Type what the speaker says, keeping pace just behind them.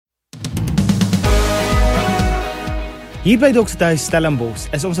Hier by Doxethuis Stellenbosch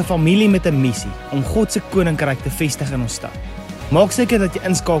is ons 'n familie met 'n missie om God se koninkryk te vestig in ons stad. Maak seker dat jy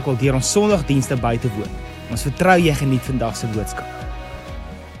inskakel deur ons Sondagdienste by te woon. Ons vertrou jy geniet vandag se boodskap.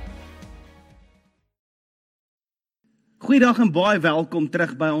 Goeiedag en baie welkom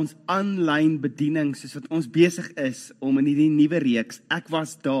terug by ons aanlyn bediening, soos wat ons besig is om in hierdie nuwe reeks Ek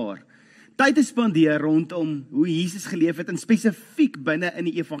was daar tyd te spandeer rondom hoe Jesus geleef het en spesifiek binne in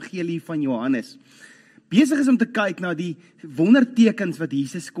die evangelie van Johannes. Besig is om te kyk na die wondertekens wat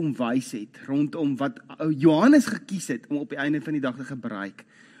Jesus kom wys het rondom wat Johannes gekies het om op die einde van die dag te gebruik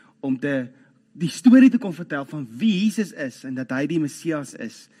om die storie te kon vertel van wie Jesus is en dat hy die Messias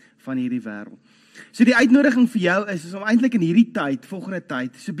is van hierdie wêreld. So die uitnodiging vir jou is om eintlik in hierdie tyd, volgende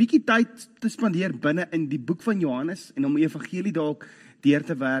tyd, so bietjie tyd te spandeer binne in die boek van Johannes en om die evangelie dalk deur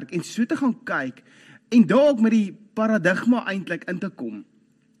te werk en so te gaan kyk en dalk met die paradigma eintlik in te kom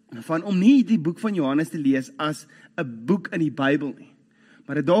van om nie die boek van Johannes te lees as 'n boek in die Bybel nie,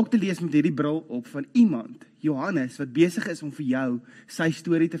 maar dit dalk te lees met hierdie bril op van iemand, Johannes, wat besig is om vir jou sy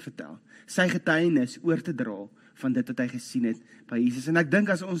storie te vertel, sy getuienis oor te dra van dit wat hy gesien het by Jesus. En ek dink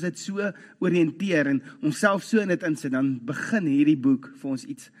as ons dit so oriënteer en onsself so in dit insit, dan begin hierdie boek vir ons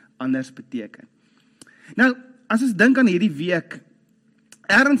iets anders beteken. Nou, as ons dink aan hierdie week,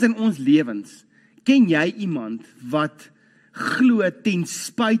 ergens in ons lewens, ken jy iemand wat glo ten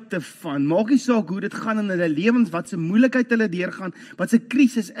spyte van, maak nie saak hoe dit gaan in hulle lewens, wat se moeilikheid hulle deurgaan, wat se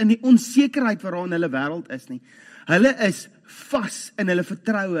krisis in die onsekerheid waaraan hulle wêreld is nie. Hulle is vas in hulle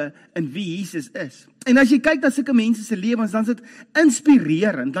vertroue in wie Jesus is. En as jy kyk na sulke mense se lewens, dan is dit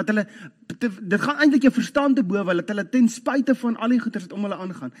inspirerend dat hulle dit gaan eintlik jou verstand te bowe, dat hulle ten spyte van al die goeders wat om hulle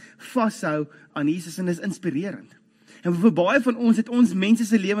aangaan, vashou aan Jesus en dis inspirerend. En vir baie van ons het ons mense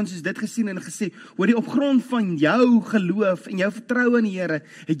se lewens soos dit gesien en gesê, hoor op grond van jou geloof en jou vertroue in die Here,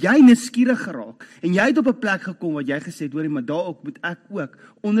 het jy nuuskierig geraak en jy het op 'n plek gekom wat jy gesê het, hoorie, maar daarop moet ek ook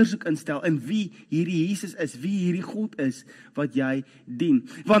ondersoek instel in wie hierdie Jesus is, wie hierdie God is wat jy dien.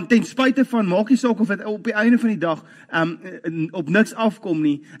 Want ten spyte van, maak nie saak of dit op die einde van die dag op niks afkom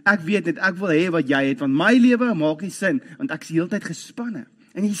nie, ek weet net, ek wil hê wat jy het, want my lewe maak nie sin, want ek is die hele tyd gespanne.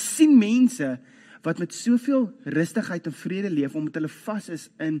 En jy sien mense wat met soveel rustigheid en vrede leef, omdat hulle vas is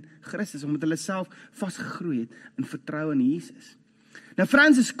in Christus, omdat hulle self vasgegroei het in vertroue in Jesus. Nou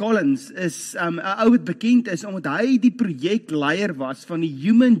Francis Collins is 'n ou wat bekend is, omdat hy die projekleier was van die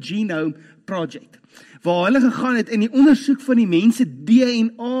Human Genome Project, waar hulle gegaan het en die ondersoek van die mense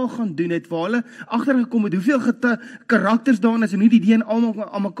DNA gaan doen het, waar hulle agtergekom het hoeveel karakters daarin is en hoe die DNA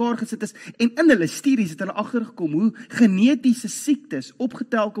aan mekaar gesit is, en in hulle studies het hulle agtergekom hoe genetiese siektes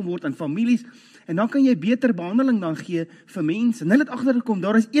opgetel kan word in families, en dan kan jy beter behandeling dan gee vir mense. En hulle het agtergekom,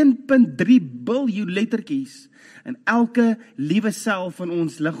 daar is 1.3 biljoen lettertjies in elke liewe sel van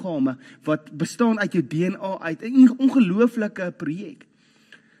ons liggame, wat bestaan uit jou DNA uit, 'n ongelooflike projek.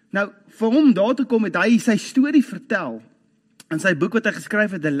 Nou, vir hom daar te kom het hy sy storie vertel, in sy boek wat hy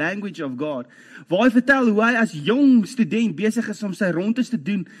geskryf het, The Language of God, waar hy vertel hoe hy as jong student besig is om sy rondes te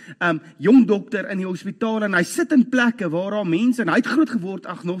doen, jong dokter in die hospitaal, en hy sit in plekke waar daar mense, en hy het groot geword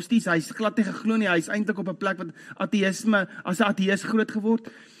agnosties, hy is glad nie geglo nie, hy is eintlik op 'n plek wat ateïsme, as 'n ateïs groot geword,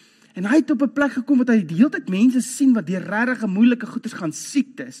 en hy het op 'n plek gekom wat hy die hele tyd mense sien wat deur regtig moeilike goeders gaan,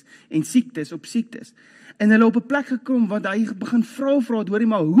 siektes, en siektes op siektes, en hulle op 'n plek gekom wat hy begin vra, hoorie,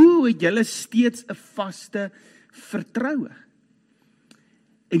 maar hoe het julle steeds 'n vaste vertroue?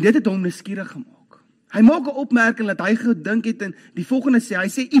 En dit het hom nuuskierig gemaak. Hy maak 'n opmerking dat hy gedink het en die volgende sê, hy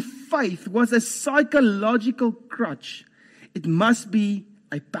sê, if faith was a psychological crutch, it must be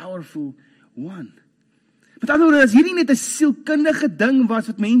a powerful one. Met ander woorde, as hierdie net 'n sielkundige ding was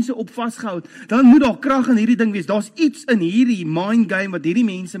wat mense op vasgehou het, dan moet daar krag in hierdie ding wees. Daar's iets in hierdie mind game wat hierdie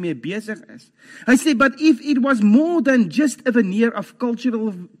mense mee besig is. Hy sê, but if it was more than just a veneer of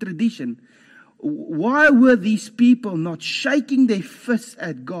cultural tradition, why were these people not shaking their fists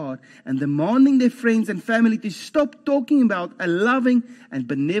at God and demanding their friends and family to stop talking about a loving and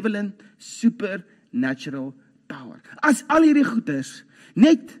benevolent supernatural power? As al hierdie goeders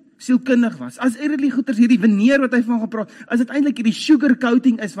net sielkundig was, as hierdie goeders, hierdie veneer wat hy van gepraat, as dit eintlik hierdie sugar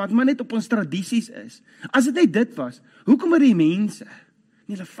coating is wat maar net op ons tradisies is, as dit net dit was, hoekom het die mense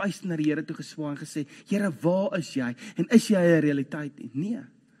nie hulle vuiste na die Here toe geswaai en gesê, Here, waar is jy? En is jy 'n realiteit nie? Nee.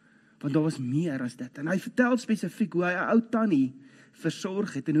 Want daar was meer as dit. En hy vertel spesifiek hoe hy 'n ou tannie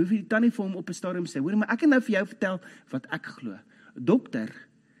versorg het, en hoe die tannie vir hom op 'n stadium sê, hoor, maar ek kan nou vir jou vertel wat ek glo. Dokter,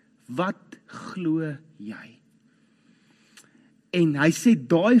 wat glo jy? En hy sê,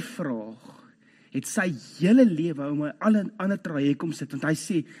 daai vraag het sy hele lewe om al 'n ander traject kom sit, want hy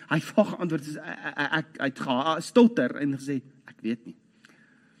sê, hy vraag geantwoord, ek het stotter, en gesê, ek weet nie.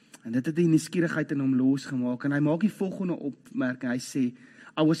 En En dit het die nuuskierigheid in hom losgemaak. En hy maak die volgende opmerking. Hy sê,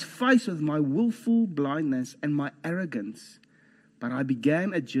 I was faced with my willful blindness and my arrogance, but I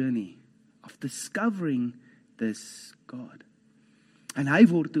began a journey of discovering this God. En hy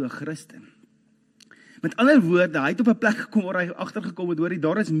word toe 'n Christen. Met ander woorde, hy het op 'n plek gekom waar hy agtergekom het, hoor,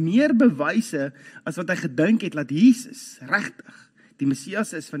 daar is meer bewyse as wat hy gedink het, dat Jesus regtig die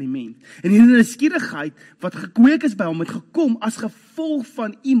Messias is van die mens. En hierdie nuuskierigheid wat gekweek is by hom, het gekom as gevolg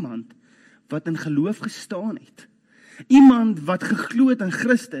van iemand wat in geloof gestaan het. Iemand wat geglo het in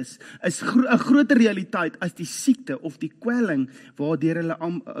Christus is 'n groter realiteit as die siekte of die kwelling waardeur hulle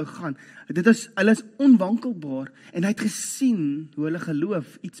gaan. Hulle is onwankelbaar en hy het gesien hoe hulle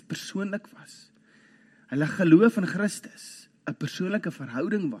geloof iets persoonlik was. Hulle geloof in Christus 'n persoonlike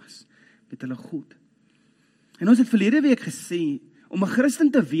verhouding was met hulle God. En ons het verlede week gesê, om 'n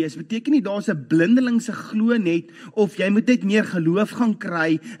Christen te wees, beteken nie daar's 'n blindelingse glo net, of jy moet net meer geloof gaan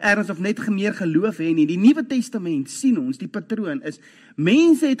kry, ergens of net meer geloof hê nie. Die Nuwe Testament sien ons, die patroon is,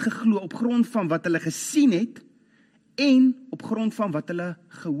 mense het geglo op grond van wat hulle gesien het, en op grond van wat hulle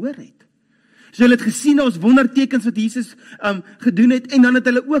gehoor het. So hulle het gesien, ons wondertekens wat Jesus gedoen het, en dan het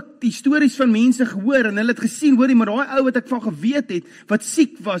hulle ook die stories van mense gehoor, en hulle het gesien, hoorie, maar daai ou wat ek van geweet het, wat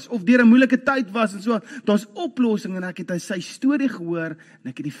siek was, of deur 'n moeilike tyd was, en so, daar's oplossing, en ek het sy storie gehoor, en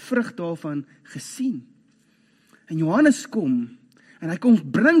ek het die vrug daarvan gesien. En Johannes kom, en hy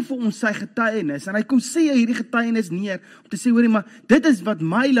kom bring vir ons sy getuienis, en hy kom sê hierdie getuienis neer, om te sê, hoorie, maar dit is wat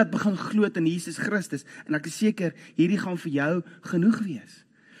my laat begin glo in Jesus Christus, en ek is seker, hierdie gaan vir jou genoeg wees.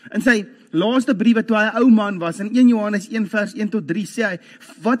 In sy laaste briewe, toe hy 'n ou man was, in 1 Johannes 1 vers 1 tot 3, sê hy,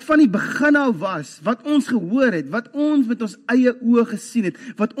 wat van die begin af was, wat ons gehoor het, wat ons met ons eie oë gesien het,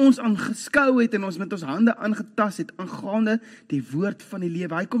 wat ons aangeskou het, en ons met ons hande aangetas het, aangaande die woord van die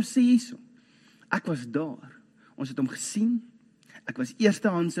lewe. Hy kom sê hierso, ek was daar, ons het hom gesien, ek was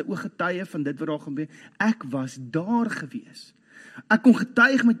eerstehandse ooggetuie van dit wat daar gebeur, ek was daar gewees, ek kon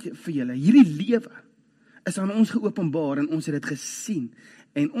getuig vir julle, hierdie lewe is aan ons geopenbaar, en ons het dit gesien,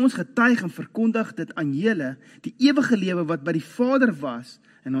 en ons getuig en verkondig dit aan julle, die ewige lewe wat by die Vader was,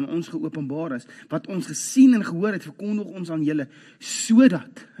 en aan ons geopenbaar is, wat ons gesien en gehoor het, verkondig ons aan julle,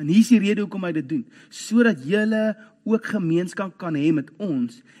 sodat, en hier is die rede hoekom hy dit doen, sodat julle ook gemeenskap kan hê met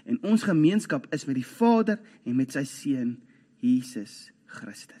ons, en ons gemeenskap is met die Vader, en met sy Seun, Jesus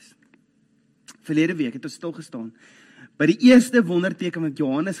Christus. Verlede week het ons stilgestaan, by die eerste wonderteken wat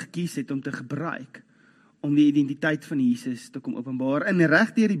Johannes gekies het om te gebruik, om die identiteit van Jesus te kom openbaar. En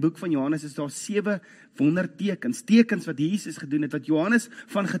reg deur die boek van Johannes is daar 7 wondertekens, tekens wat Jesus gedoen het, wat Johannes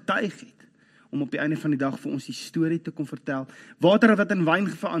van getuig het, om op die einde van die dag vir ons die storie te kon vertel. Water wat in wyn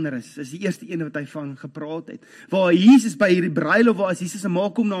verander is die eerste ene wat hy van gepraat het. Waar Jesus by hierdie bruilof was, Jesus se ma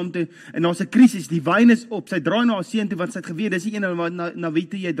kom na hom toe, en daar's 'n krisis, die wyn is op, sy draai na haar seun toe, want sy het geweet, dis die ene wat na wie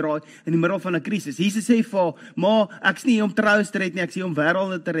toe jy draai, in die middel van 'n krisis. Jesus sê vir haar, ma, ek's nie hier om troues te red nie, ek's hier om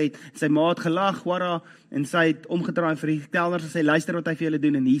wêrelde te red. Sy ma het gelag, wara, en sy het omgedraai vir die kelners, en sy luister wat hy vir julle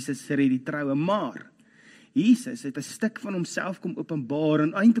doen, en Jesus red die troue. Maar Jesus het 'n stuk van homself kom openbaar,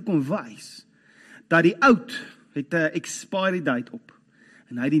 en eintlik kom wys, dat die oud het 'n expiry date op,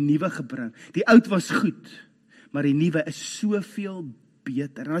 en hy het die nuwe gebring. Die oud was goed, maar die nuwe is soveel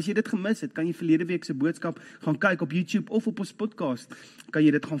beter. En as jy dit gemis het, kan jy verlede week se boodskap gaan kyk op YouTube of op ons podcast, kan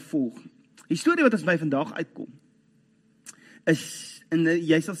jy dit gaan volg. Die storie wat ons by vandag uitkom, is, en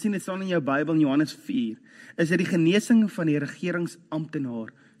jy sal sien, dit staan in jou Bybel, in Johannes 4, is dit die genesing van die regeringsamptenaar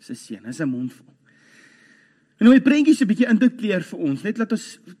se seun. Dis 'n mondvol. En om die prentjies 'n bietjie in te kleur vir ons, net laat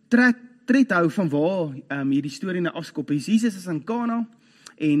ons tred hou van waar hierdie storie nou afskop. Jesus is in Kana,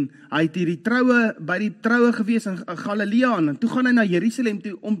 en hy het by die troue gewees in Galilea, en toe gaan hy na Jerusalem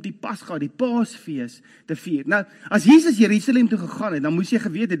toe om die Pasga, die Paasfees te vier. Nou, as Jesus Jerusalem toe gegaan het, dan moes jy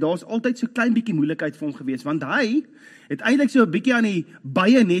geweet het, daar's altyd so klein bietjie moeilikheid vir hom gewees, want hy het eintlik so 'n bietjie aan die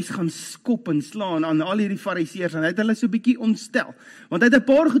byenes gaan skop en slaan aan al hierdie fariseërs, en hy het hulle so 'n bietjie ontstel, want hy het 'n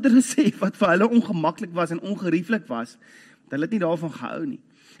paar goeie gesê wat vir hulle ongemaklik was en ongerieflik was, want hulle het nie daarvan gehou nie.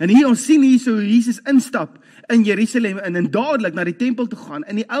 En hier, ons sien hier so Jesus instap in Jerusalem, en dadelik na die tempel toe gaan,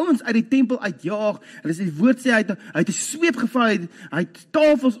 en die ouens uit die tempel uitjaag, en as die woord sê, hy het 'n sweep gevaai, hy het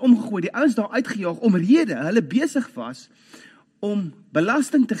tafels omgegooi, die ouens daar uitgejaag, omrede hulle besig was, om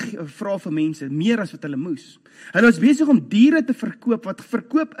belasting te vra vir mense, meer as wat hulle moes. Hulle was besig om diere te verkoop, wat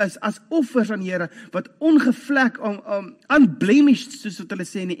verkoop is as offers aan die Here, wat ongevlek, unblemished, soos wat hulle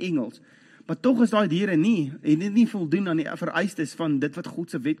sê in die Engels. Maar tog is daai diere nie voldoen aan die vereistes van dit wat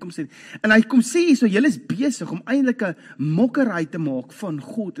God se wet kom sê. En hy kom sê, so julle is besig om eintlik 'n mokkery te maak van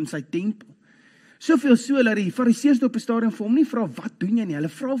God in sy tempel. Soveel so dat die fariseërs op 'n stadium vir hom nie vra, wat doen jy nie? Hulle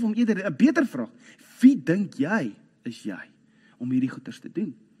vra vir hom eerder 'n beter vraag. Wie dink jy is jy om hierdie goeders te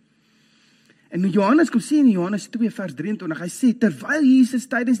doen? En Johannes kom sê in Johannes 2 vers 23, hy sê, terwyl Jesus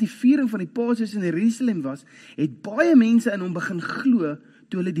tydens die viering van die Paasfees in Jerusalem was, het baie mense in hom begin glo,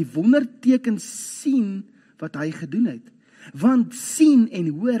 toe hulle die wondertekens sien wat hy gedoen het. Want sien en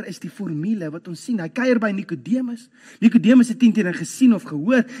hoor is die formule wat ons sien. Hy kuier by Nikodemus. Nikodemus het 10 keer gesien of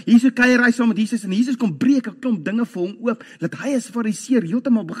gehoor. Jesus kuier hy saam met Jesus en Jesus kom breek 'n klomp dinge vir hom oop, dat hy as Fariseer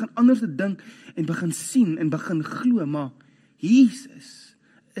heeltemal begin anders te dink en begin sien en begin glo, maar Jesus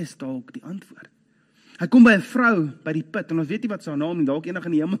is dalk die antwoord. Hy kom by 'n vrou by die put, en ons weet nie wat sy naam is, dalk eendag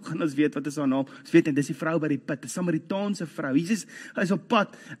in die hemel gaan ons weet wat is haar naam. Ons weet net, dis die vrou by die put, 'n Samaritaanse vrou. Jesus is op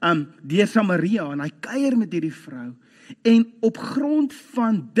pad deur Samaria en hy kuier met hierdie vrou. En op grond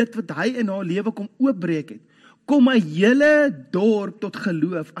van dit wat hy in haar lewe kom oopbreek het, kom 'n hele dorp tot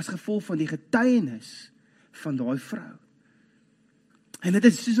geloof as gevolg van die getuienis van daai vrou. En dit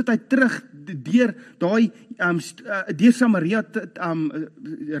is soos wat hy terug deur Samaria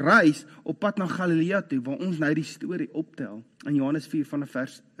reis op pad na Galilea toe, waar ons nou die storie optel in Johannes 4 van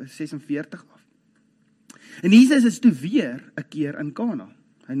vers 46 af. En Jesus is toe weer 'n keer in Kana.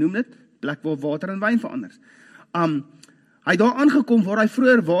 Hy noem dit plek waar water in wyn verander. Hy daar aangekom waar hy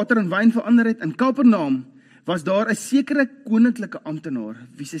vroeër water in wyn verander het. In Kapernaum was daar 'n sekere koninklike amptenaar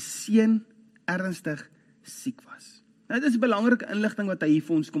wie se seun ernstig siek was. Nou, dit is 'n belangrike inligting wat hy hier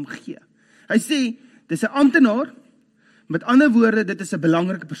vir ons kom gee. Hy sê, dis 'n amptenaar, met ander woorde, dit is 'n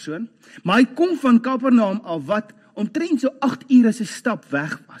belangrike persoon, maar hy kom van Kapernaum af wat omtrent so 8 ure se stap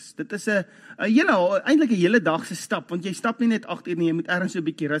weg was. Dit is eintlik 'n hele dag se stap, want jy stap nie net 8 uur nie, jy moet ergens so 'n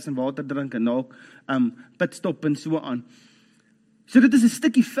bietjie rus en water drink en dalk pitstop en so aan. So dit is 'n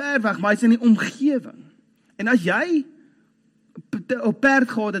stukkie ver weg, maar hy's in die omgewing. En as jy op perd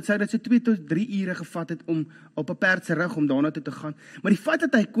gehad het, sou dit so 2 tot 3 ure gevat het om op 'n perd se rug om daarna toe te gaan. Maar die feit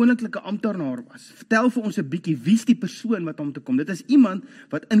dat hy koninklike amptenaar was, vertel vir ons 'n bietjie wie's die persoon wat hom te kom. Dit is iemand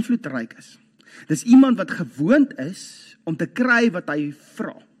wat invloedryk is. Dis iemand wat gewoond is om te kry wat hy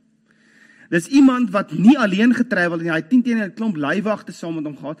vra. Dis iemand wat nie alleen getravel het nie, hy het nie teen 'n klomp leiwagte saam met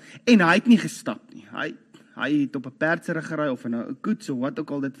hom gehad en hy het nie gestap nie. Hy het op 'n perd se rug gery of in 'n koets of wat ook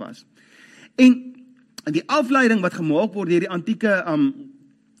al dit was. En die afleiding wat gemaak word deur die antieke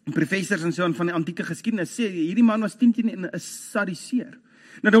professors en so van die antieke geskiedenis sê hierdie man was 10 teen 'n Sadduseer.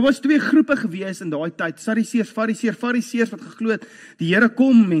 Nou daar was 2 groepe gewees in daai tyd, Sadduseërs, Fariseërs wat geglo het die Here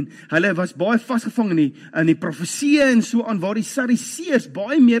kom en hulle was baie vasgevang in die profeseë en so aan, waar die Sadduseërs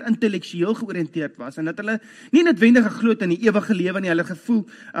baie meer intellektueel georiënteerd was en dat hulle nie noodwendig geglo het in die ewige lewe nie. Hulle gevoel,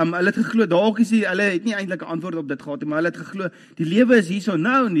 hulle het geglo dalk is hulle het nie eintlik 'n antwoord op dit gehad nie, maar hulle het geglo die lewe is hierso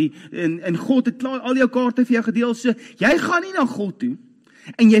nou en God het klaar al jou kaarte vir jou gedeel, so jy gaan nie na God toe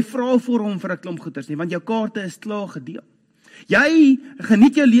en jy vra vir hom vir 'n klomp goeders nie, want jou kaarte is klaar gedeel. Jy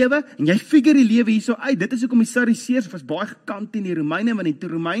geniet jou lewe en jy figure die lewe hierso uit. Dit is hoekom die Sadduseërs was baie gekant teen die Romeine, want die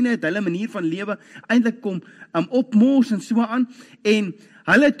Romeine het hulle manier van lewe eintlik kom opmors en so aan. En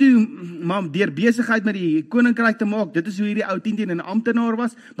hulle toe maar deur besigheid met die koninkryk te maak, dit is hoe hierdie ou 10 teen 'n amptenaar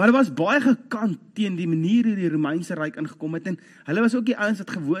was, maar hulle was baie gekant teen die manier hoe die Romeinse ryk ingekom het en hulle was ook die ouens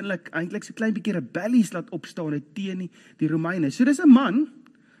wat gewoonlik eintlik so klein bietjie rebellies laat opstaan het teen die Romeine. So dis 'n man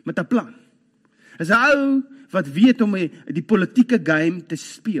met 'n plan. Is 'n ou wat weet om die politieke game te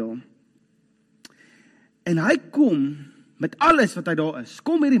speel. En hy kom met alles wat hy daar is.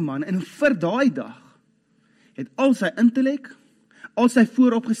 Kom hierdie man en vir daai dag het al sy intellek, al sy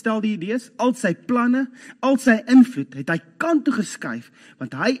vooropgestelde idees, al sy planne, al sy invloed, het hy kant toe geskuif,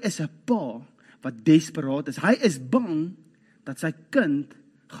 want hy is 'n pa wat desperaat is. Hy is bang dat sy kind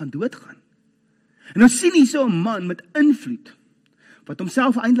gaan doodgaan. En ons sien hier so 'n man met invloed, wat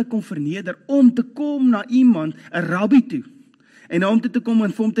homself eintlik kon verneder om te kom na iemand, 'n rabbi toe, en na hom toe te kom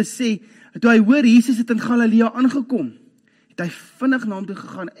en vir hom te sê, toe hy hoor Jesus het in Galilea aangekom, het hy vinnig na hom toe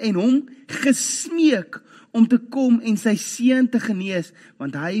gegaan en hom gesmeek om te kom en sy seun te genees,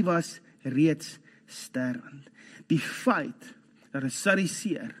 want hy was reeds sterwend. Die feit dat 'n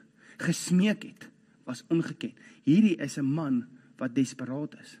Sadduseer gesmeek het, was ongeken. Hierdie is 'n man wat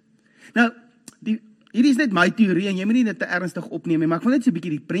desperaat is. Nou, hierdie is net my teorie en jy moet nie dit te ernstig opneem nie, maar ek wil net so 'n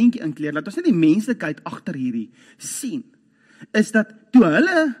bietjie die prentjie inkleer, dat ons net die menslikheid agter hierdie sien, is dat toe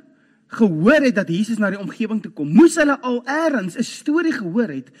hulle gehoor het dat Jesus na die omgewing toe kom, moes hulle al eers 'n storie gehoor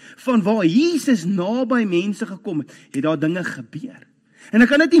het van waar Jesus naby mense gekom het, het daar dinge gebeur. En ek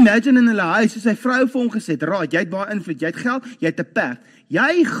kan net imagine in hulle huis, soos sy vrou vir hom gesê het, raad, jy het baie invloed, jy het geld, jy het 'n perd,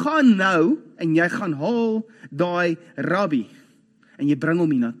 jy gaan nou en jy gaan haal daai rabbi en jy bring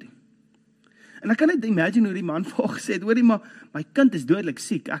hom hiernatoe. En ek kan net imagine hoe die man vir haar gesê het, hoorie, maar my kind is dodelik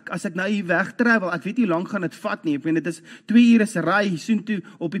siek. As ek nou hier wegtravel, ek weet nie hoe lank gaan dit vat nie. Ek weet dit is 2 ure se ry soontoe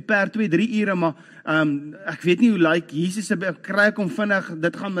op die perd 2-3 ure, maar ek weet nie hoe lyk Jesus se kry ek hom vinnig.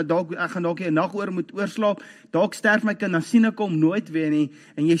 Dit gaan dalk ek gaan dalk 'n nag oor moet oorslaap. Dalk sterf my kind, dan sien ek hom nooit weer nie.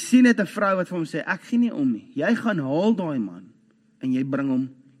 En jy sien net 'n vrou wat vir hom sê, ek gee nie om nie. Jy gaan haal daai man en jy bring hom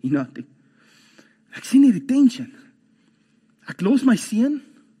hiernatoe. Ek sien hierdie tension. Ek los my seun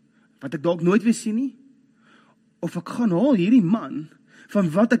wat ek dalk nooit weer sien nie, of ek gaan haal hierdie man, van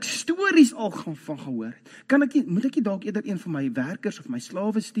wat ek stories al van gehoor het. Moet ek nie dalk eerder een van my werkers of my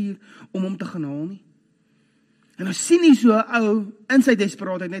slawe stuur, om hom te gaan haal nie? En nou sien jy so 'n ou, in sy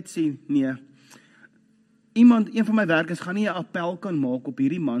desperaatheid net sê, nee, een van my werkers gaan nie 'n appel kan maak op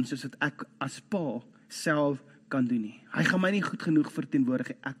hierdie man, soos wat ek as pa self kan doen nie. Hy gaan my nie goed genoeg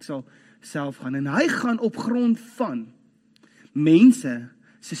verteenwoordig, ek sal self gaan, en hy gaan op grond van mense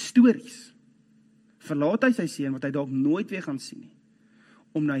se stories, verlaat hy sy seun, wat hy dalk nooit weer gaan sien nie,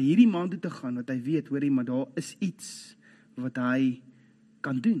 om na hierdie man toe te gaan, wat hy weet, hoorie, maar daar is iets wat hy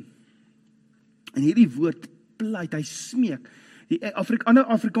kan doen. En hierdie woord pleit, hy smeek. Die ander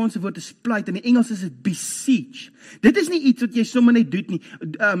Afrikaanse woord is pleit, in die Engels is dit beseech. Dit is nie iets wat jy sommer net doen nie,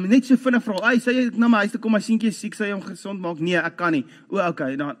 net so vinnig vra, sê jy na my huis te kom, my seentjie is siek, sê jy hom gesond maak? Nee, ek kan nie.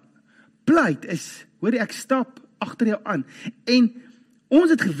 Okay, dan, pleit is, hoorie, ek stap agter jou aan, en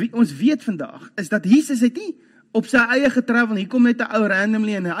ons weet vandag, is dat Jesus het nie op sy eie getravel, hier kom net 'n ou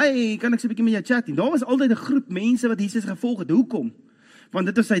randomly, en kan ek so 'n bietjie met jou chat? Daar was altyd 'n groep mense wat Jesus gevolg het. Hoekom? Want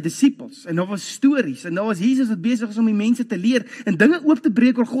dit was sy disippels, en daar was stories, en daar was Jesus wat besig is om die mense te leer, en dinge oop te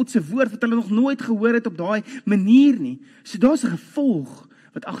breek oor God se woord, wat hulle nog nooit gehoor het op daai manier nie. So daar's 'n gevolg,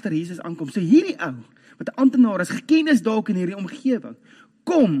 wat agter Jesus aankom. So hierdie ou, wat 'n amptenaar is, geken is dalk in hierdie omgewing,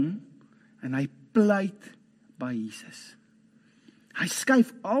 kom, en hy pleit by Jesus. Hy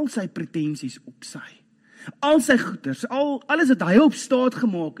skuif al sy pretensies op sy. Al sy goeders, alles wat hy op staat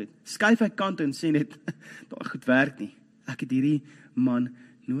gemaak het, skuif hy kant en sê net, daai goed werk nie. Ek het hierdie man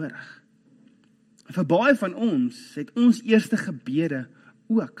nodig. Vir baie van ons, het ons eerste gebede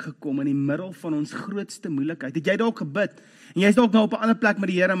ook gekom in die middel van ons grootste moeilikheid. Het jy dalk gebid, en jy's dalk nou op 'n ander plek met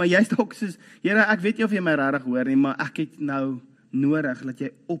die Here, maar jy's dalk soos, Here, ek weet nie of jy my regtig hoor nie, maar ek het nou nodig, dat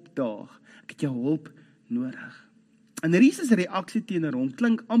jy opdaag. Ek het jou hulp nodig. En Jesus se reaksie teenoor hom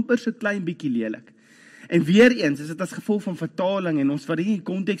klink amper so klein bietjie lelik. En weer eens is dit as gevolg van vertaling, en ons wat nie die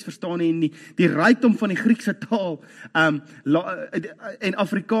konteks verstaan nie, en die rykdom van die Griekse taal, en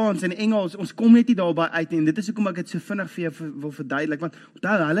Afrikaans en Engels, ons kom net nie daarby uit nie, en dit is hoekom ek dit so vinnig vir jou wil verduidelik, want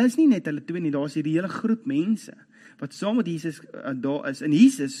onthou, hulle is nie net hulle twee nie, daar is hierdie hele groep mense, wat saam met Jesus daar is, en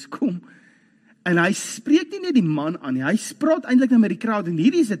Jesus kom, en hy spreek nie net die man aan nie, hy praat eintlik nou met die crowd, en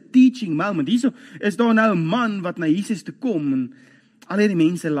hierdie is 'n teaching moment, hier is daar nou 'n man wat na Jesus toe kom, en al die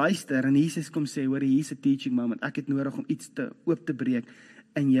mense luister, en Jesus kom sê, hoor, hier is 'n teaching moment, ek het nodig om iets oop te breek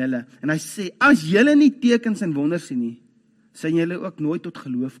in julle, en hy sê, as julle nie tekens en wonders sien nie, sal julle ook nooit tot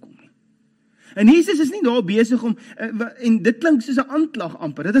geloof kom nie. En Jesus is nie daar besig om, en dit klink soos 'n aanklag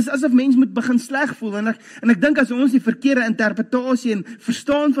amper, dit is asof mens moet begin sleg voel, en ek dink as ons die verkeerde interpretasie en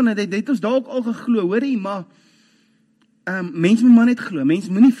verstaan van dit, het ons dalk al geglo, hoorie, maar, mens moet maar net glo, mens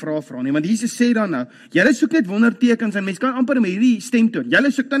moet nie vra nie, want Jesus sê dan nou, julle soek net wondertekens, en mens kan amper met hierdie stemtoon,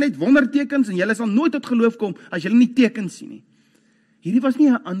 julle soek dan net wondertekens, en julle sal nooit tot geloof kom, as julle nie tekens sien nie. Hierdie was nie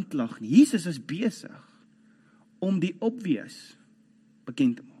 'n aanklag nie, Jesus is besig om die obvious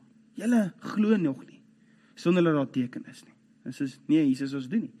bekend te maak. Julle glo nog nie, sonder dat daar teken is nie. Dit is nee, Jesus ons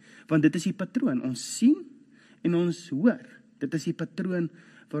doen nie, want dit is die patroon, ons sien en ons hoor, dit is die patroon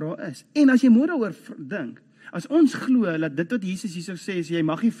wat daar is. En as jy môre daaroor dink, as ons glo dat dit wat Jesus hierso sê, is jy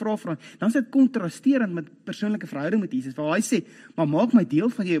mag nie vra, dan is dit kontrasterend met persoonlike verhouding met Jesus, waar hy sê, maar maak my deel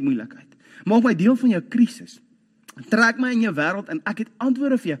van jou moeilikheid, maak my deel van jou krisis, trek my in jou wêreld, en ek het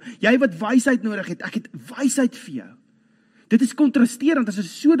antwoorde vir jou, jy wat wysheid nodig het, ek het wysheid vir jou. Dit is kontrasterend, as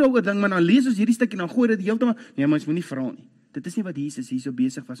ons so daaroor dink, maar dan lees ons hierdie stukkie, dan gooi dit heeltemal, nee, maar ons moet nie vra nie. Dit is nie wat Jesus hier so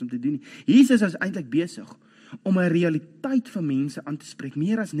besig was om te doen nie. Jesus is eintlik besig om 'n realiteit van mense aan te spreek,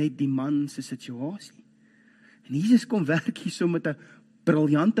 meer as net die man se situasie. En Jesus kom werk hier so met 'n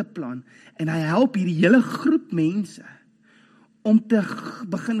briljante plan, en hy help hierdie hele groep mense om te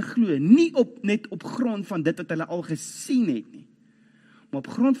begin glo, nie net op grond van dit wat hulle al gesien het nie, maar op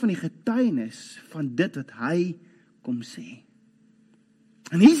grond van die getuienis van dit wat hy kom sê.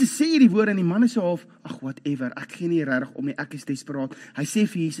 En Jesus sê hierdie woorde, en die man is so half, whatever, ek gee nie regtig om nie, ek is desperaat. Hy sê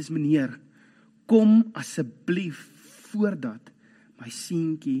vir Jesus, meneer, kom asseblief voordat my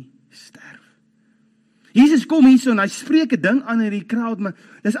seentjie sterf. Jesus kom hierso, en hy spreek 'n ding aan in die crowd, maar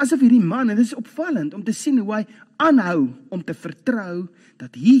dis asof hierdie man, en dit is opvallend om te sien hoe hy aanhou om te vertrou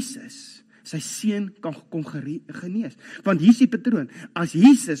dat Jesus sy seun kon genees. Want hier is die patroon. As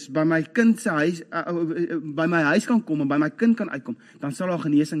Jesus by my kind se huis, by my huis kan kom en by my kind kan uitkom, dan sal daar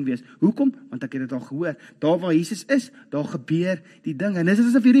genesing wees. Hoekom? Want ek het dit al gehoor. Daar waar Jesus is, daar gebeur die ding. En dis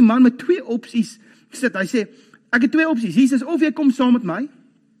asof hierdie man met 2 opsies sit. Hy sê, ek het 2 opsies. Jesus, of jy kom saam met my,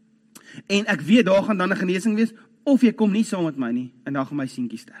 en ek weet daar gaan dan 'n genesing wees, of jy kom nie saam met my nie, en dan gaan my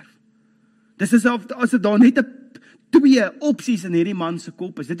seentjie sterf. Dis asof as dit daar net 2 opsies in hierdie man se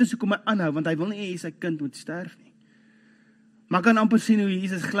kop is. Dit is hoekom hy aanhou, want hy wil nie hê sy kind moet sterf nie. Maar kan amper sien hoe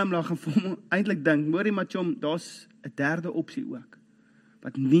Jesus glimlag en vir hom eintlik dink, hoorie maar chom, daar's 'n derde opsie ook,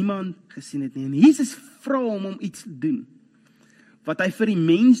 wat niemand gesien het nie. En Jesus vra hom om iets te doen, wat hy vir die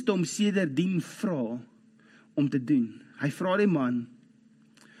mensdom sedertdien vra om te doen. Hy vra die man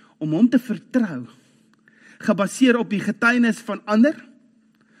om hom te vertrou, gebaseer op die getuienis van ander,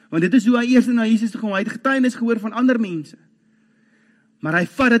 want dit is hoe hy eers na Jesus toe kom, hy het getuienis gehoor van ander mense. Maar hy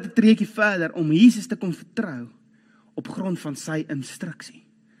vat dit 'n treukie verder, om Jesus te kon vertrou, op grond van sy instruksie,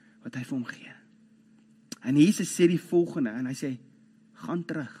 wat hy vir hom gee. En Jesus sê die volgende, en hy sê, gaan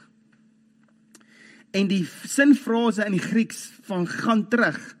terug. En die sinfrase in die Grieks van gaan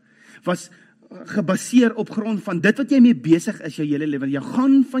terug, was gebaseer op grond van dit wat jy mee besig is jou hele lewe. Jy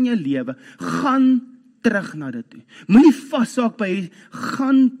gaan van jou lewe, gaan terug na dit toe. Moenie vassaak by hierdie,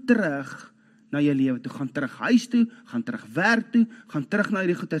 gaan terug na jou lewe toe, gaan terug huis toe, gaan terug werk toe, gaan terug na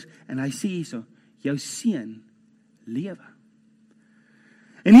hierdie goeders, en hy sê hierso, jou seun lewe.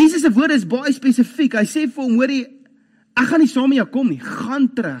 En Jesus se woorde is baie spesifiek, hy sê vir hom, hoorie, ek gaan nie saam met jou kom nie,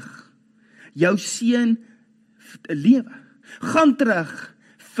 gaan terug, jou seun lewe, gaan terug,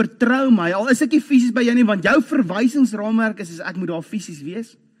 vertrou my, al is ek nie fisies by jou nie, want jou verwysingsraamwerk is ek moet daar fisies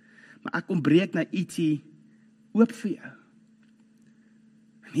wees, maar ek kom breek na ietsie oop vir jou.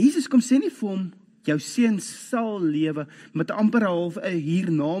 En Jesus kom sê nie vir hom, jou seun sal lewe, met amper half 'n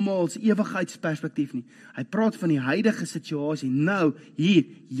hiernamaals ewigheidsperspektief nie. Hy praat van die huidige situasie, nou, hier,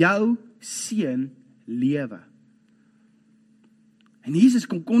 jou seun lewe. En Jesus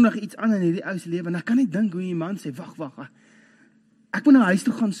kom kondig iets aan in hierdie ou se lewe, en ek kan nie dink hoe die man sê, wag, ek moet na huis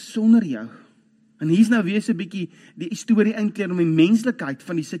toe gaan sonder jou. En hier's nou weer so 'n bietjie die storie inkleer om die menslikheid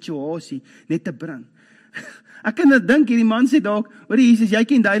van die situasie net te bring. Ek kan net dink, hierdie man sê dalk, hoor Jesus, jy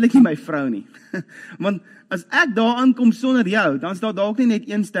ken duidelik nie my vrou nie. Want as ek daar aankom sonder jou, dan is daar dalk nie net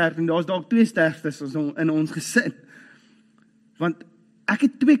 1 sterfte, daar's dalk 2 sterftes in ons gesin. Want ek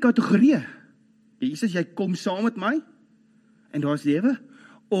het 2 kategorieë. Jesus, jy kom saam met my, en daar's lewe,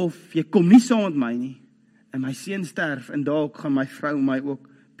 of jy kom nie saam met my nie, en my seun sterf, en dalk gaan my vrou my ook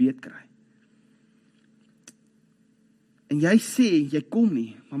beet kry. En jy sê, jy kom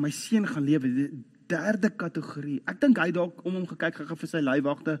nie, maar my seun gaan lewe, die derde kategorie. Ek dink hy dalk om hom gekyk, vir sy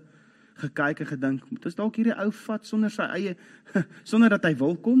leiwagte gekyk en gedink, moet ons dalk hierdie ou vat sonder sy eie, sonder dat hy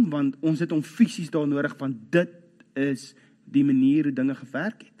wil kom, want ons het hom fisies daar nodig, want dit is die manier hoe dinge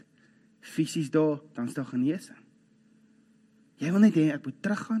gewerk het. Fisies daar, dan is daar genesing. Jy wil net hê, ek moet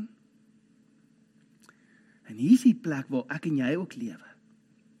teruggaan. En hier is die plek waar ek en jy ook lewe.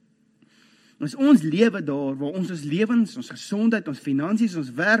 Ons lewe daar, waar ons lewens, ons gesondheid, ons finansies, ons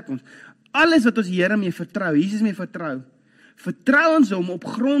werk, alles wat ons Here mee vertrou, Jesus mee vertrou ons hom op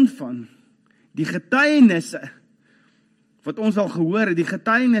grond van die getuienisse wat ons al gehoor het, die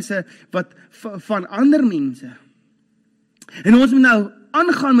getuienisse wat van ander mense. En ons moet nou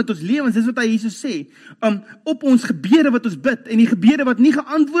aangaan met ons lewens, dis wat hy Jesus sê, op ons gebede wat ons bid, en die gebede wat nie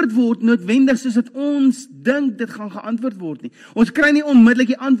geantwoord word noodwendig soos dat ons dink dit gaan geantwoord word nie. Ons kry nie onmiddellik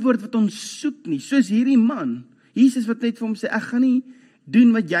die antwoord wat ons soek nie, soos hierdie man, Jesus wat net vir hom sê, ek gaan nie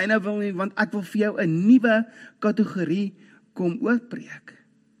doen wat jy nou wil nie, want ek wil vir jou 'n nuwe kategorie kom oopbreek.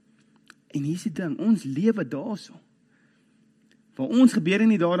 En hier is die ding, ons lewe daarso, waar ons gebede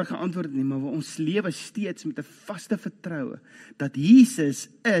nie dadelik geantwoord nie, maar waar ons lewe steeds met 'n vaste vertroue, dat Jesus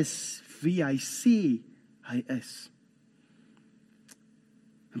is wie hy sê hy is.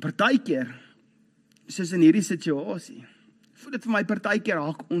 En partykeer, soos in hierdie situasie, voel dit vir my partykeer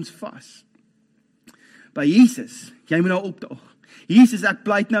haak ons vas. By Jesus, jy moet nou opdaag. Jesus, ek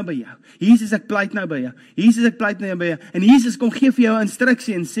pleit nou by jou. Jesus, ek pleit nou by jou. Jesus, ek pleit nou by jou. En Jesus kom gee vir jou 'n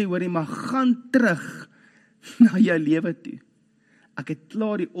instruksie en sê, hoorie, maar gaan terug na jou lewe toe. Ek het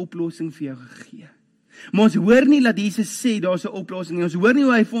klaar die oplossing vir jou gegee. Maar ons hoor nie dat Jesus sê, daar's 'n oplossing nie. Ons hoor nie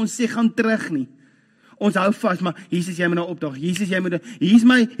hoe hy vir ons sê, gaan terug nie. Ons hou vas, maar Jesus, jy moet nou opdaag. Jesus, jy moet, hier's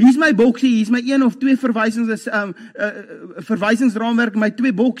my boksie, hier's my 1 of 2 verwysingsraamwerk, my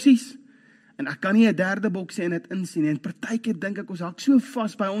 2 boksies. En ek kan nie 'n derde boksie in dit insien. En partykeer dink ek, ons hak so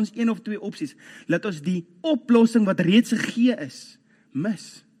vas by ons 1 of 2 opsies, dat ons die oplossing wat reeds gegee is,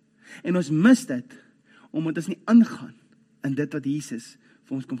 mis. En ons mis dit, omdat ons nie aangaan in dit wat Jesus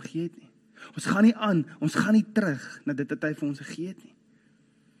vir ons kom gee het nie. Ons gaan nie aan, ons gaan nie terug na dit wat hy vir ons gegee het nie.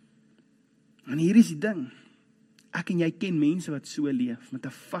 En hier is die ding, ek en jy ken mense wat so leef, met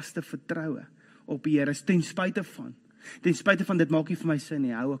 'n vaste vertroue op die Here, ten spyte van dit maak nie vir my sin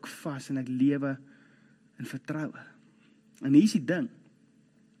nie, hou ek vas en ek lewe in vertroue. En hier is die ding,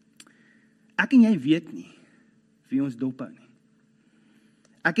 ek en jy weet nie wie ons dop hou nie.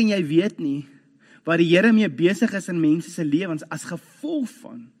 Ek en jy weet nie wat die Here mee besig is in mense se lewens as gevolg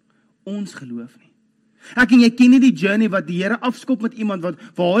van ons geloof nie. Ek en jy ken nie die journey wat die Here afskop met iemand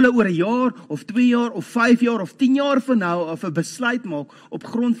waar hulle oor 'n jaar of 2 jaar of 5 jaar of 10 jaar van nou of 'n besluit maak op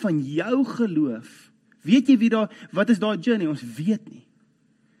grond van jou geloof. Weet jy wat is daai journey? Ons weet nie.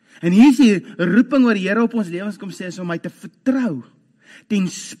 En hier is die roeping wat die Here op ons lewens kom sê, is om my te vertrou ten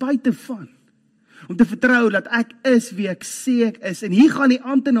spyte van. Om te vertrou dat ek is wie ek sê ek is. En hier gaan die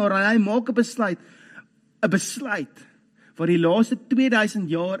amptenaar en hy maak 'n besluit wat die laaste 2000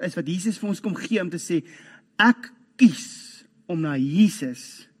 jaar is wat Jesus vir ons kom gee om te sê, ek kies om na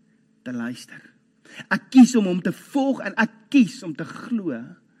Jesus te luister. Ek kies om hom te volg en ek kies om te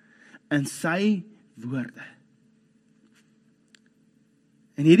glo in sy woorde.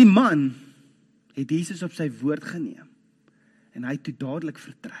 En hierdie man het Jesus op sy woord geneem en hy het toe dadelik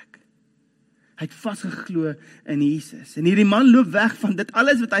vertrek. Hy het vasgeglo in Jesus. En hierdie man loop weg van dit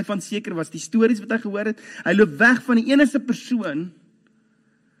alles wat hy van seker was, die stories wat hy gehoor het. Hy loop weg van die enigste persoon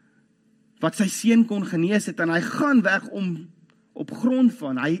wat sy seun kon genees het en hy gaan weg om op grond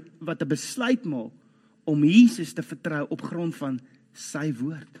van hy wat 'n besluit maak om Jesus te vertrou op grond van sy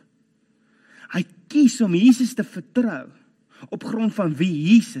woord. Hy kies om Jesus te vertrou op grond van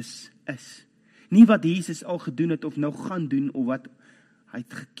wie Jesus is. Nie wat Jesus al gedoen het of nou gaan doen of wat hy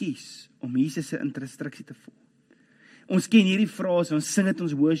het gekies om Jesus se instruksie te volg. Ons ken hierdie frase, ons sing dit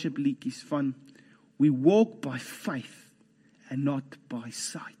ons worship liedjies van we walk by faith and not by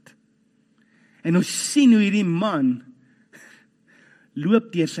sight. En ons sien hoe hierdie man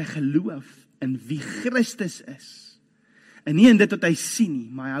loop deur sy geloof in wie Christus is. En nie in dit wat hy sien nie,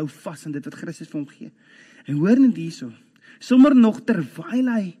 maar hy hou vas aan dit wat Christus vir hom gee. En hoor net hierso, sommer nog terwyl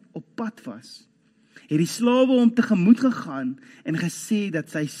hy op pad was, het die slawe hom tegemoet gegaan en gesê dat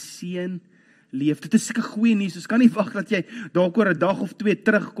sy seun leef. Dit is seker goeie nuus, ons kan nie wag dat jy dalk oor 'n dag of 2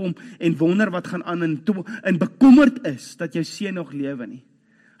 terugkom en wonder wat gaan aan en bekommerd is dat jou seun nog lewe nie.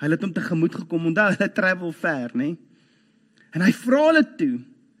 Hulle het hom tegemoet gekom, onthou hulle travel ver, nê? En hy vra hulle toe,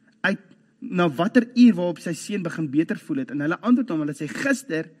 na watter uur waarop sy seun begin beter voel het, en hulle antwoord hom, hulle sê,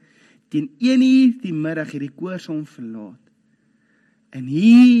 gister, teen 1 uur die middag het die koors hom verlaat. En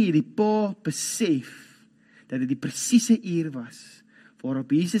hier die pa besef, dat dit die presiese uur was,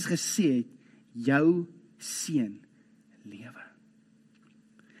 waarop Jesus gesê het, jou seun lewe.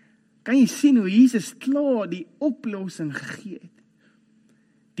 Kan jy sien hoe Jesus klaar die oplossing gegee het?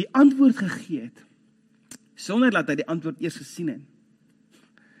 Die antwoord gegee het, sonder dat hy die antwoord eers gesien het.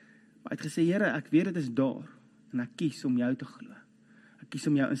 Maar hy het gesê, Here, ek weet dit is daar, en ek kies om jou te glo. Ek kies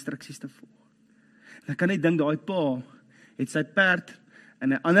om jou instruksies te volg. En ek kan net dink, daai pa het sy perd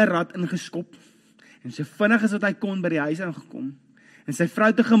in 'n ander rad ingeskop, en so vinnig as wat hy kon by die huis aangekom, en sy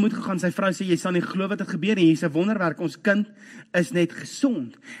vrou tegemoet gegaan, sy vrou sê, jy sal nie glo wat het gebeur nie, hier is 'n wonderwerk, ons kind is net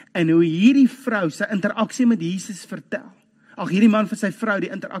gesond. En hoe hierdie vrou sy interaksie met Jesus vertel, hierdie man vir sy vrou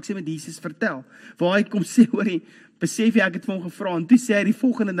die interaksie met Jesus vertel, waar hy kom sê, hoorie, besef jy, ek het vir hom gevra, en toe sê hy die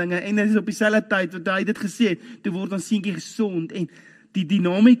volgende dinge, en dit is op dieselfde tyd, wat hy dit gesê het, toe word ons seentjie gesond, en die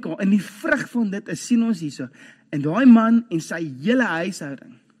dinamika, en die vrug van dit is, sien ons hierso, en daai man en sy hele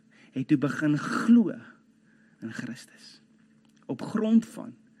huishouding, het toe begin glo in Christus, op grond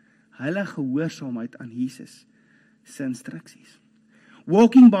van hulle gehoorsaamheid aan Jesus se instruksies.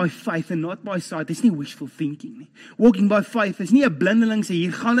 Walking by faith and not by sight is nie wishful thinking nie. Walking by faith is nie 'n blindeling sê,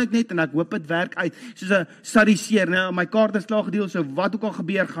 hier gaan ek net en ek hoop dit werk uit, soos 'n sadiseer, nou, my kaart is klaar gedeel, so wat ook al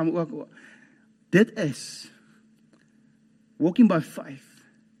gebeur, gaan ook. Dit is, walking by faith,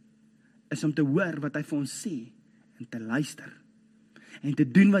 is om te hoor wat hy vir ons sê, en te luister, en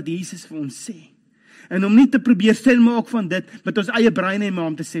te doen wat Jesus vir ons sê, en om nie te probeer sin maak van dit, met ons eie brein en maar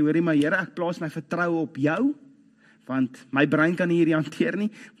om te sê, hoorie, maar Here, ek plaas my vertroue op jou, want my brein kan nie hierdie hanteer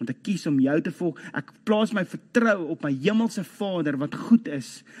nie, want ek kies om jou te volg, ek plaas my vertroue op my hemelse Vader, wat goed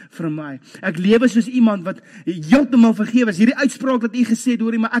is vir my, ek lewe soos iemand wat heeltemal vergewe is, hierdie uitspraak wat u gesê het,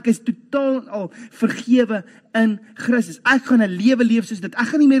 hoorie, maar ek is totaal al vergewe in Christus, ek gaan 'n lewe leef soos dit, ek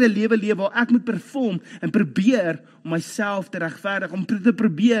gaan nie meer 'n lewe leef waar ek moet perform, en probeer om myself te regverdig, om te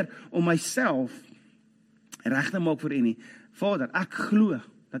probeer om myself reg te maak vir u nie. Vader, ek glo,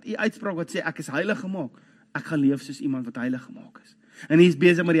 dat u uitspraak wat sê, ek is heilig gemaak, ek gaan leef soos iemand wat heilig gemaak is. En hy is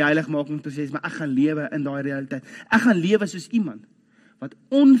besig met die heiligmakingsproses, maar ek gaan lewe in daai realiteit. Ek gaan lewe soos iemand wat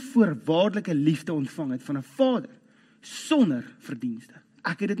onvoorwaardelike liefde ontvang het van 'n Vader, sonder verdienste.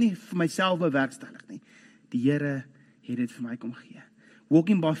 Ek het dit nie vir myself bewerkstellig nie. Die Here het dit vir my kom gee.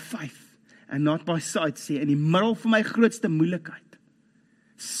 Walking by faith and not by sight, sê, in die middel van my grootste moeilikheid,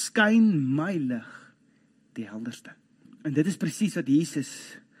 skyn my lig die helderste. En dit is presies wat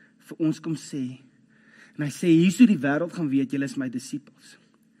Jesus vir ons kom sê. En hy sê, hier sou die wêreld gaan weet, julle is my disippels.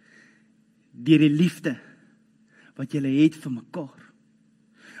 Deur die liefde wat julle het vir mekaar.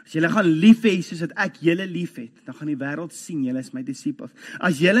 As julle gaan lief hê soos wat ek julle lief het, dan gaan die wêreld sien, julle is my disippels.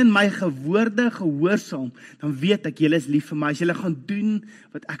 As julle in my woorde gehoorsaam, dan weet ek, julle is lief vir my. As julle gaan doen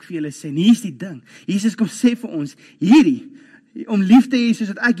wat ek vir julle sê. En hier is die ding. Jesus kom sê vir ons, om lief te hê soos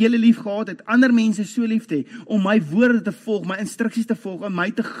wat ek julle lief gehad het, ander mense so lief te hê, om my woorde te volg, my instruksies te volg, om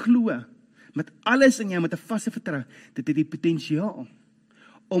my te glo, met alles in jou, met 'n vaste vertrou, dit het die potensiaal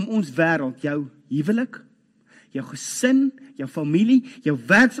om ons wêreld, jou huwelik, jou gesin, jou familie, jou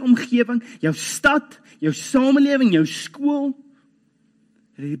werksomgewing, jou stad, jou samelewing, jou skool,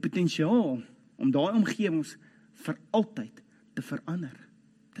 het die potensiaal om daai omgewings vir altyd te verander.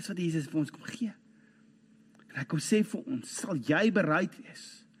 Dis wat Jesus vir ons kom gee. En hy kom sê vir ons, sal jy bereid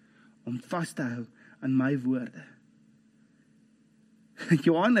wees om vas te hou aan my woorde?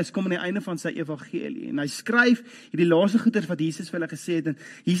 Johannes kom aan die einde van sy evangelie en hy skryf hierdie laaste goeders wat Jesus vir hulle gesê het. En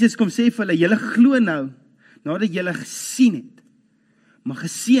Jesus kom sê vir hulle, julle glo nou, nadat julle gesien het. Maar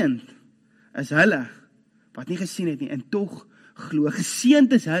geseënd is hulle wat nie gesien het nie en tog glo.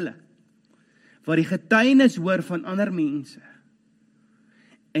 Geseënd is hulle wat die getuienis hoor van ander mense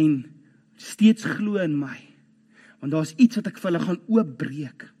en steeds glo in my. Want daar's iets wat ek vir hulle gaan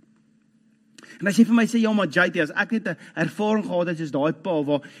oopbreek. En as jy vir my sê, ja maar JT, as ek net 'n ervaring gehad het soos daai pa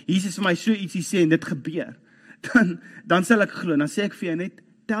waar Jesus vir my so ietsie sê en dit gebeur, dan sal ek glo. Dan sê ek vir jou net,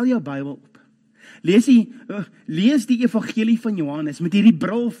 tel jou Bybel op. Lees die evangelie van Johannes met hierdie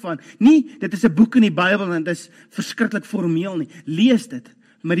bril van, nie, dit is 'n boek in die Bybel en dit is verskriklik formeel nie. Lees dit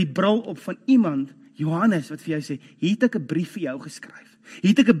met die bril op van iemand, Johannes, wat vir jou sê, hier het ek 'n brief vir jou geskryf.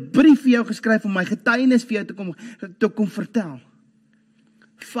 Hier het ek 'n brief vir jou geskryf om my getuienis vir jou te kom vertel.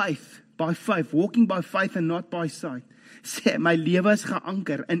 Faith, by faith, walking by faith and not by sight. Sê, my lewe is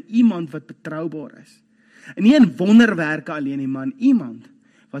geanker in iemand wat betroubaar is. En nie in wonderwerke alleen nie, maar in iemand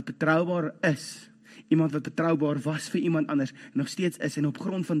wat betroubaar is. Iemand wat betroubaar was vir iemand anders, en nog steeds is, en op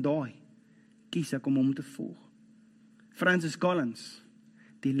grond van daai, kies ek om hom te volg. Francis Collins,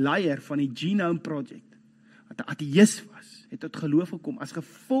 die leier van die Genome Project, wat 'n ateïs was, het tot geloof gekom, as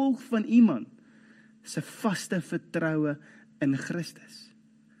gevolg van iemand, sy vaste vertroue in Christus.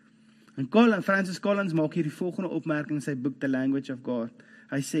 En Francis Collins maak hier die volgende opmerking in sy boek The Language of God.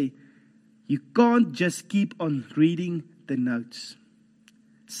 Hy sê, you can't just keep on reading the notes.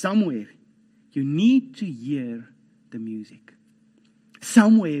 Somewhere you need to hear the music.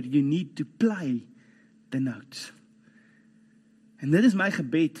 Somewhere you need to play the notes. En dit is my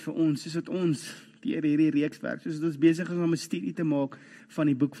gebed vir ons, soos wat ons deur hierdie reeks werk, soos wat ons besig is om 'n studie te maak van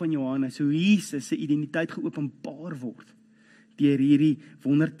die boek van Johannes, hoe Jesus se identiteit geopenbaar word deur hierdie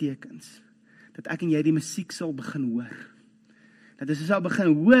wondertekens, dat ek en jy die musiek sal begin hoor. Dat ons sal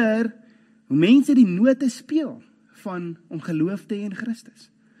begin hoor hoe mense die note speel van om geloof te hê in Christus.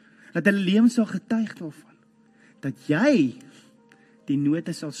 Dat hulle lewens sal getuig daarvan. Dat jy die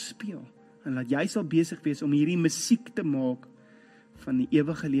note sal speel en dat jy sal besig wees om hierdie musiek te maak van die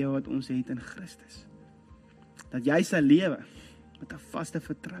ewige lewe wat ons het in Christus. Dat jy sal lewe met 'n vaste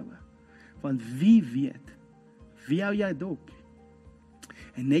vertroue. Want wie weet, wie hou jy dop?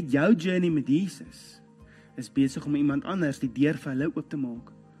 En net jou journey met Jesus is besig om iemand anders die deur vir hulle oop te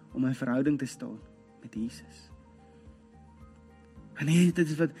maak om 'n verhouding te staan met Jesus. En nee,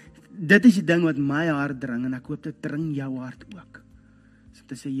 dit is die ding wat my hart dring en ek hoop dit dring jou hart ook. So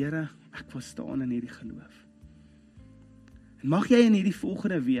te sê, Here, ek wil staan in hierdie geloof. En mag jy in hierdie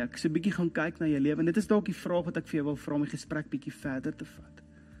volgende week so 'n bietjie gaan kyk na jou lewe, en dit is dalk die vraag wat ek vir jou wil vra om die gesprek bietjie verder te vat.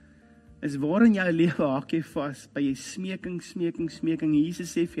 Is waar in jou lewe hak jy vas, by jy smeking,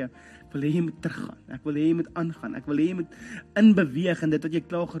 Jesus sê vir jou, ek wil hê jy moet teruggaan, ek wil hê jy moet aangaan, ek wil hê jy moet inbeweeg in dit wat jy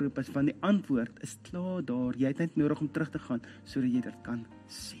klaar geroep is, want die antwoord is klaar daar, jy het net nodig om terug te gaan, sodat jy dit kan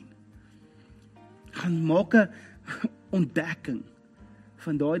sien. Gaan maak 'n ontdekking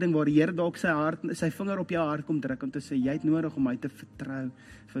van daai ding waar die Here dalk sy vinger op jou hart kom druk, om te sê, jy het nodig om my te vertrou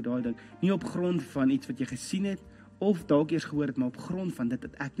vir daai ding, nie op grond van iets wat jy gesien het, of dalk eers gehoor het, maar op grond van dit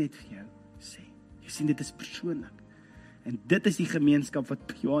wat ek net vir jou sê. Jy sien, dit is persoonlik. En dit is die gemeenskap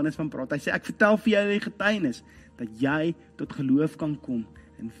wat Johannes van praat. Hy sê, ek vertel vir jou die getuienis, dat jy tot geloof kan kom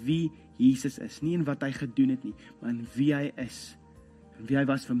in wie Jesus is. Nie in wat hy gedoen het nie, maar in wie hy is. En wie hy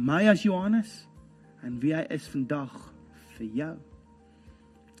was vir my as Johannes, en wie hy is vandag vir jou.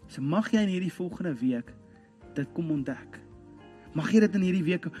 So mag jy in hierdie volgende week dit kom ontdek. Mag jy dit in hierdie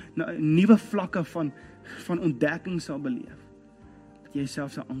week nuwe vlakke van ontdekking sal beleef. Dat jy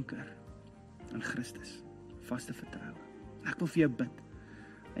jouself sal anker in Christus, vaste vertroue. Ek wil vir jou bid.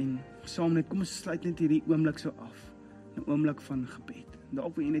 En saam net, kom ons sluit net hierdie oomblik so af. 'n Oomblik van gebed.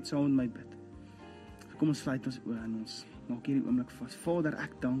 Dalk wil jy net saam met my bid. Kom ons sluit ons oë en ons maak hierdie oomblik vas. Vader,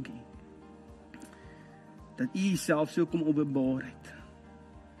 ek dank U dat U Jouself so kom openbaar het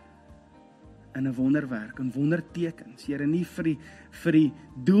in 'n wonderwerk, in wondertekens. Here, nie vir die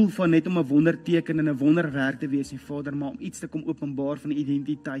doel van net om 'n wonderteken en 'n wonderwerk te wees nie, Vader, maar om iets te kom openbaar van die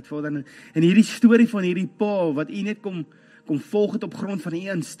identiteit, Vader. En hierdie storie van hierdie pa wat U net kom volg het op grond van U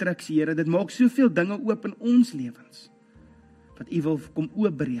instruksie, Here, dit maak soveel dinge oop in ons lewens wat U wil kom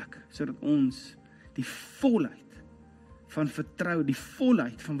oopbreek sodat ons die volheid van vertrou, die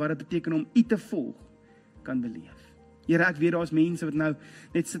volheid van wat dit beteken om U te volg, kan beleef. Here, ek weet daar's mense wat nou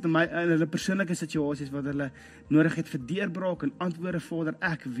net sit in hulle persoonlike situasies wat hulle nodig het vir deurbraak en antwoorde, Vader.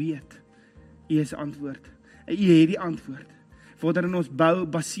 Ek weet U is antwoord. U het die antwoord. Vader, en ons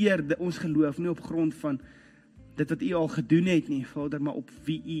baseer ons geloof nie op grond van dit wat U al gedoen het nie, Vader, maar op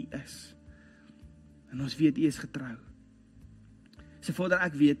wie U is. En ons weet U is getrou. So Vader,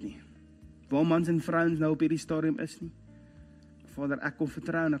 ek weet nie waar mans en vrouens nou op hierdie stadium is nie. Vader, ek kom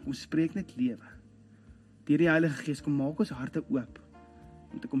vertrou en ek kom spreek net lewe. Deur die Heilige Gees, kom maak ons harte oop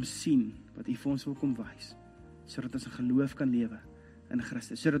om te kom sien wat U vir ons wil kom wys, sodat ons 'n geloof kan lewe in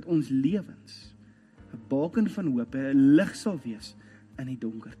Christus, sodat ons lewens 'n baken van hoop, 'n lig sal wees in die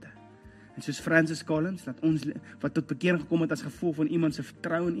donkerte. En soos Francis Collins, dat ons wat tot bekering gekom het as gevolg van iemand se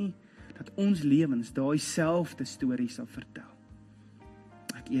vertrou in U, dat ons lewens daai selfde storie sal vertel.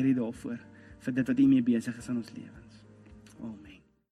 Ek eer U daarvoor vir dit wat U mee besig is in ons lewe.